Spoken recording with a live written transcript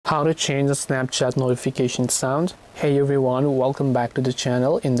How to change the Snapchat notification sound. Hey everyone, welcome back to the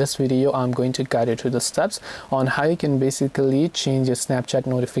channel. In this video I'm going to guide you through the steps on how you can basically change your Snapchat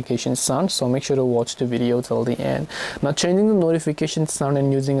notification sound, so make sure to watch the video till the end. Now, changing the notification sound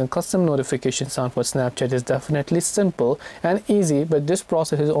and using a custom notification sound for Snapchat is definitely simple and easy, but this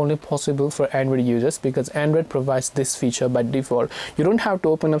process is only possible for Android users because Android provides this feature by default. You don't have to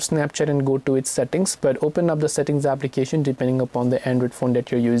open up Snapchat and go to its settings, but open up the settings application depending upon the Android phone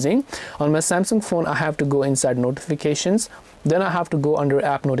that you're using. On my Samsung phone, I have to go inside notifications, then I have to go under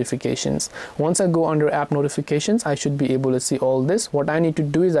app notifications. Once I go under app notifications, I should be able to see all this. What I need to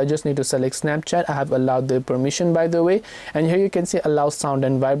do is I just need to select Snapchat. I have allowed the permission, by the way, and here you can see allow sound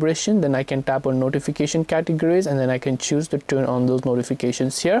and vibration. Then I can tap on notification categories, and then I can choose to turn on those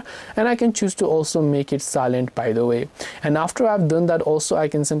notifications here, and I can choose to also make it silent, by the way. And after I've done that, also I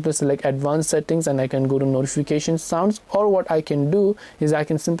can simply select advanced settings and I can go to notification sounds, or what I can do is I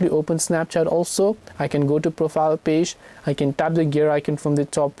can simply open Snapchat. Also I can go to profile page, I can tap the gear icon from the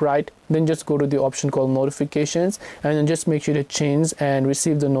top right, then just go to the option called notifications, and then just make sure to change and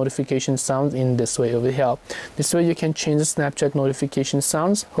receive the notification sounds in this way over here. This way you can change the Snapchat notification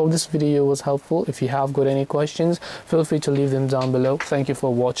sounds. Hope this video was helpful. If you have got any questions, feel free to leave them down below. Thank you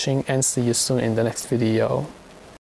for watching and see you soon in the next video.